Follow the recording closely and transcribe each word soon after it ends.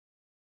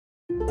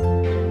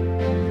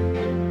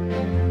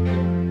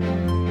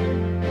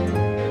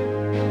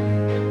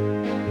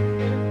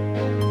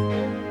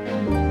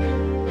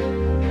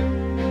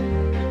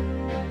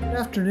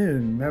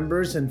afternoon,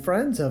 members and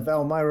friends of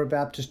Elmira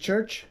Baptist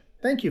Church.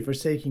 Thank you for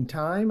taking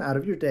time out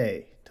of your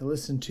day to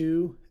listen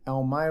to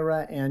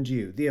Elmira and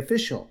You, the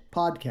official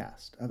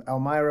podcast of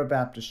Elmira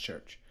Baptist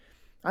Church.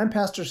 I'm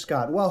Pastor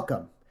Scott.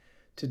 Welcome.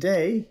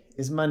 Today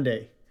is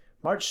Monday,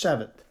 March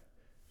 7th,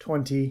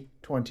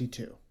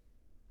 2022.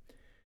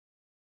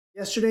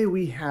 Yesterday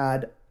we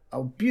had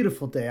a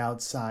beautiful day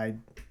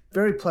outside,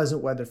 very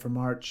pleasant weather for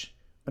March.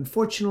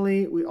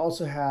 Unfortunately, we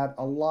also had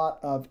a lot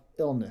of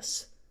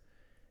illness.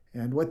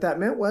 And what that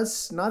meant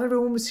was not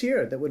everyone was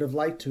here that would have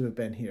liked to have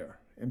been here.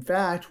 In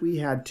fact, we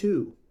had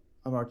 2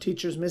 of our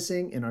teachers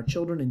missing in our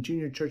children and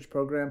junior church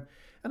program.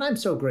 And I'm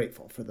so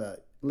grateful for the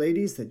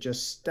ladies that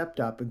just stepped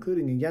up,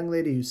 including a young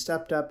lady who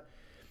stepped up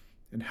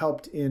and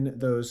helped in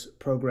those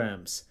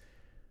programs.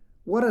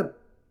 What a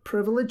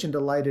privilege and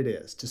delight it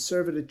is to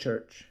serve at a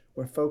church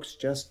where folks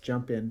just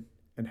jump in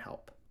and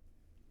help.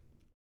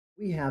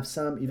 We have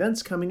some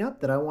events coming up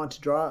that I want to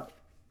draw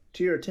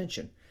to your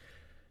attention.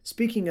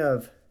 Speaking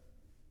of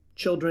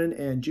Children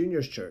and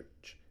Juniors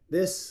Church,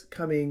 this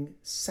coming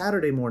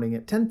Saturday morning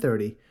at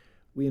 10:30,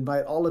 we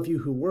invite all of you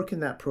who work in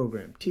that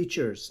program,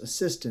 teachers,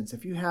 assistants,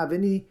 if you have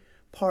any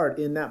part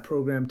in that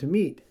program, to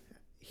meet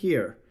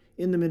here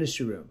in the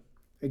ministry room.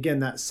 Again,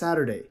 that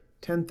Saturday,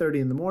 10:30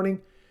 in the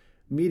morning,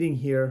 meeting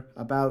here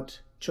about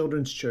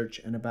Children's Church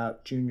and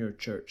about Junior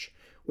Church.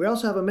 We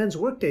also have a men's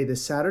workday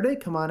this Saturday.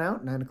 Come on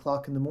out, 9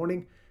 o'clock in the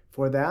morning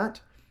for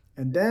that.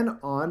 And then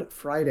on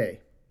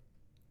Friday,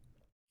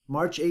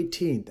 March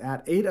 18th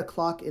at 8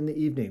 o'clock in the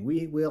evening,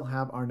 we will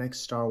have our next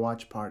Star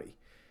Watch party.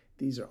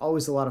 These are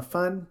always a lot of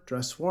fun.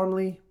 Dress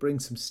warmly, bring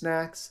some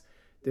snacks.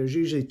 There's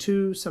usually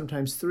 2,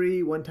 sometimes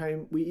 3. One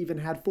time we even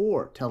had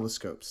 4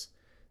 telescopes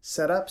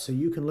set up so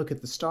you can look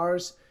at the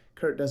stars.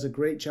 Kurt does a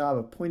great job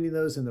of pointing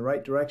those in the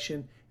right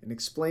direction and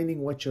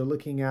explaining what you're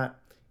looking at.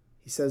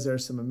 He says there are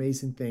some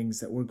amazing things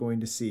that we're going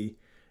to see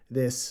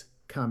this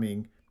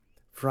coming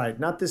Friday.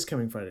 Not this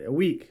coming Friday, a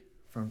week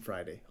from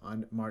Friday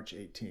on March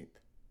 18th.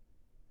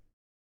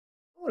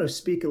 I want to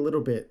speak a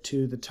little bit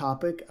to the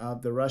topic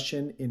of the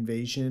Russian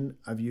invasion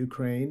of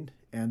Ukraine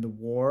and the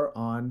war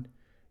on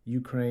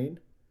Ukraine.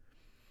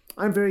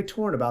 I'm very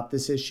torn about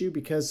this issue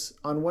because,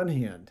 on one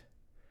hand,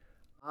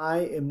 I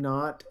am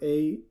not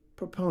a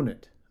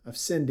proponent of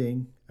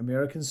sending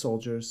American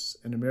soldiers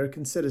and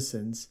American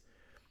citizens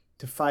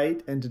to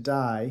fight and to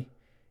die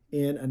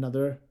in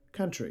another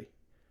country.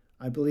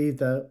 I believe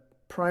the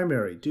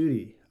primary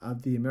duty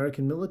of the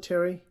American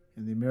military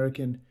and the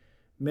American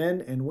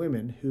men and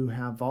women who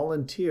have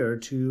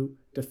volunteered to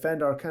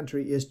defend our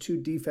country is to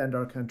defend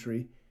our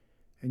country,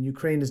 and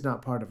Ukraine is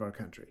not part of our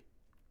country.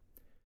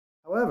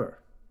 However,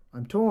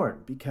 I'm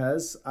torn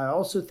because I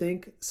also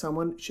think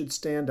someone should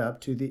stand up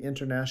to the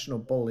international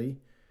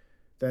bully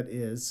that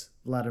is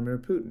Vladimir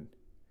Putin.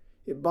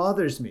 It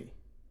bothers me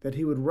that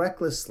he would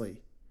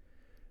recklessly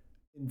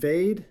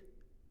invade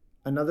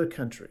another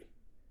country,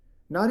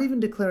 not even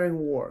declaring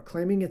war,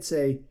 claiming it's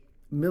a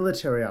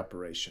military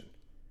operation,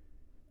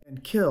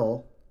 and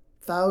kill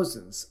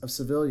thousands of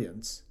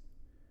civilians,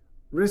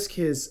 risk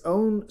his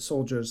own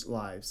soldiers'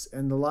 lives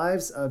and the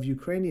lives of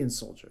Ukrainian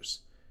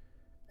soldiers.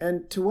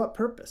 And to what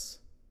purpose?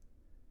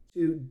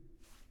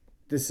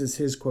 This is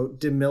his quote,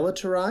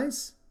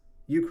 demilitarize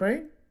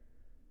Ukraine?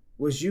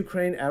 Was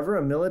Ukraine ever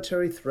a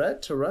military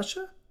threat to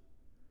Russia?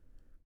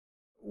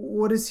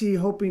 What is he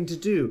hoping to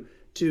do?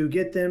 To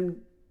get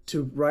them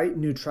to write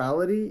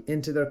neutrality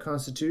into their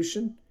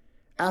constitution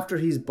after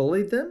he's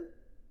bullied them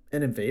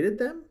and invaded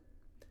them?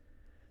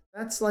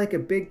 That's like a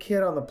big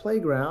kid on the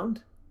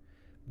playground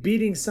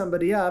beating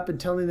somebody up and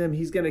telling them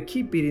he's going to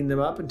keep beating them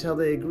up until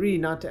they agree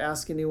not to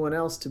ask anyone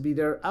else to be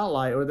their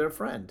ally or their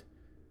friend.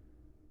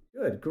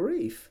 Good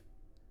grief.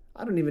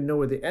 I don't even know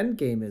where the end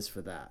game is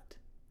for that.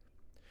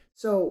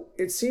 So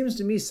it seems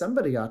to me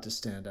somebody ought to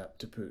stand up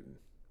to Putin.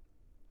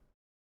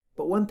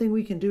 But one thing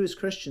we can do as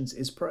Christians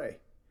is pray.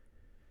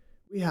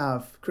 We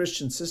have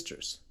Christian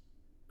sisters,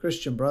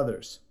 Christian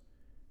brothers,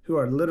 who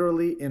are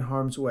literally in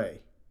harm's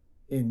way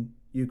in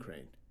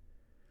Ukraine.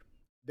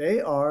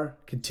 They are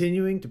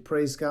continuing to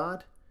praise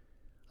God.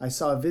 I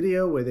saw a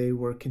video where they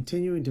were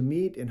continuing to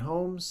meet in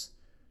homes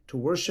to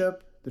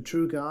worship the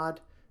true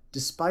God,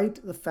 despite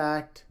the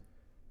fact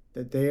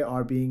that they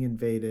are being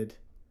invaded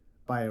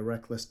by a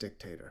reckless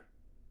dictator.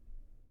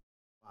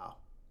 Wow.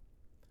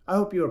 I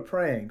hope you are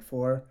praying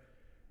for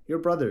your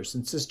brothers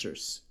and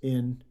sisters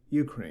in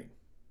Ukraine.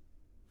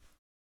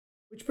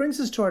 Which brings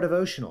us to our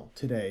devotional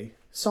today,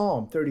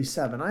 Psalm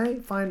 37. I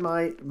find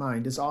my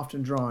mind is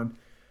often drawn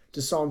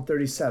to Psalm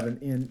 37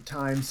 in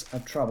times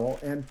of trouble,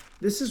 and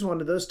this is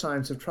one of those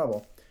times of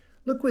trouble.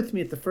 Look with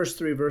me at the first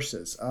 3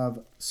 verses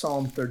of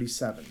Psalm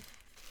 37.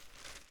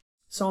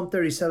 Psalm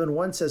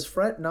 37:1 says,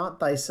 "Fret not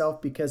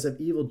thyself because of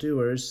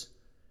evildoers,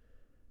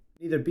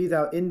 neither be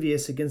thou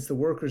envious against the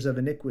workers of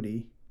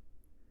iniquity,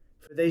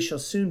 for they shall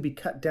soon be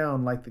cut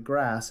down like the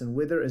grass and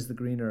wither as the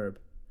green herb.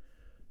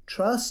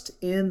 Trust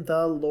in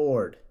the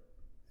Lord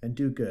and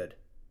do good,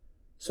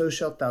 so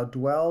shalt thou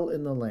dwell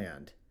in the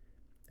land,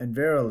 and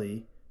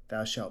verily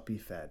thou shalt be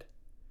fed."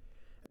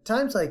 At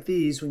times like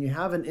these, when you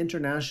have an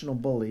international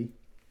bully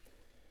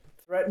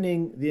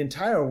threatening the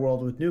entire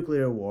world with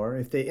nuclear war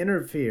if they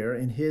interfere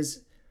in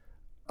his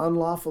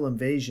unlawful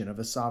invasion of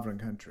a sovereign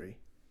country,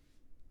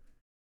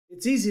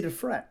 it's easy to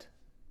fret,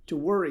 to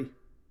worry,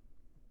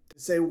 to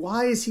say,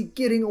 why is he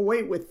getting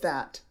away with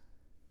that?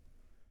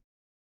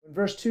 When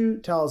verse 2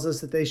 tells us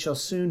that they shall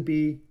soon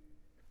be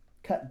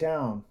cut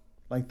down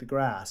like the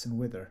grass and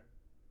wither.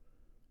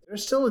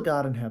 There's still a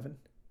God in heaven.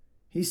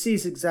 He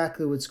sees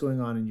exactly what's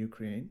going on in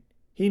Ukraine.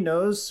 He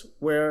knows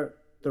where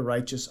the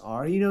righteous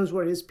are. He knows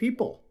where his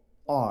people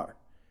are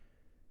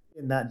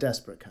in that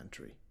desperate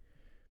country.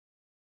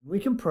 We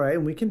can pray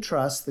and we can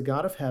trust the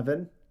God of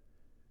heaven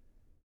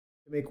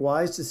to make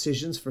wise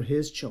decisions for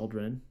his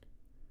children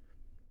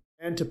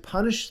and to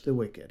punish the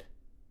wicked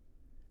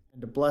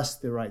and to bless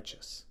the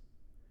righteous.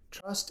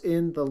 Trust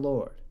in the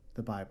Lord,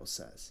 the Bible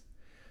says.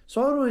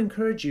 So I want to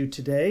encourage you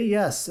today,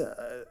 yes,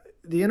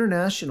 the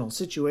international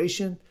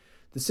situation,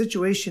 the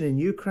situation in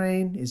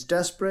Ukraine is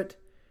desperate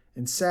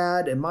and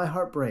sad, and my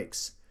heart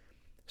breaks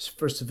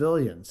for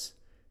civilians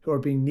who are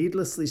being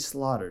needlessly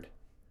slaughtered,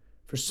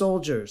 for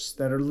soldiers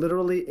that are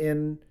literally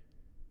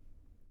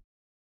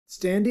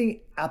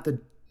standing at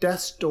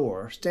death's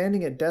door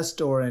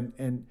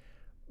and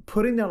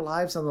putting their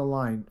lives on the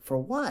line for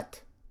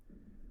what?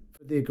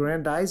 For the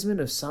aggrandizement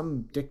of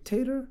some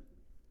dictator?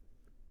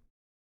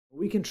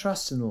 We can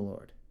trust in the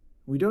Lord.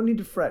 We don't need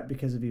to fret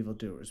because of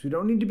evildoers. We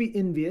don't need to be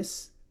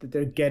envious that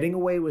they're getting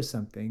away with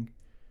something.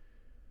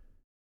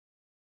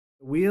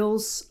 The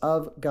wheels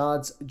of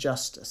God's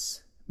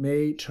justice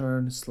may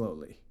turn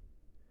slowly,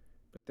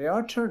 but they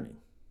are turning.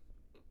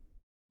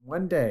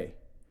 One day,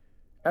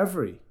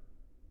 everyone,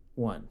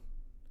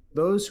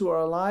 those who are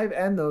alive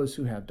and those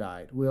who have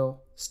died,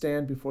 will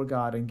stand before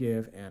God and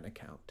give an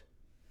account.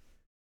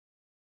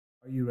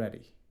 Are you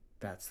ready?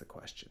 That's the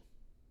question.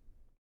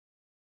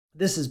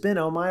 This has been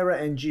Elmira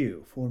and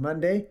You for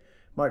Monday,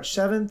 March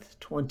 7th,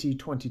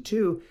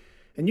 2022.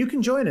 And you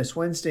can join us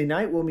Wednesday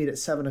night. We'll meet at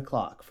 7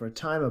 o'clock for a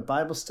time of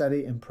Bible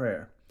study and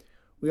prayer.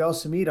 We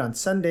also meet on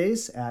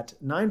Sundays at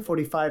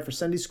 9:45 for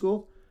Sunday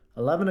school,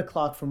 11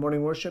 o'clock for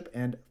morning worship,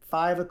 and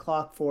 5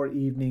 o'clock for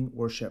evening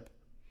worship.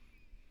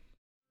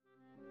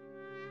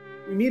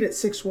 We meet at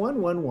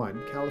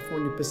 6111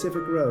 California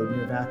Pacific Road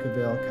near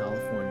Vacaville,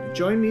 California.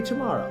 Join me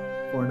tomorrow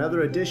for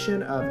another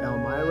edition of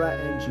Elmira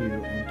and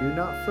You, and do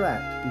not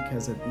fret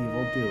because of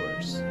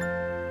evildoers.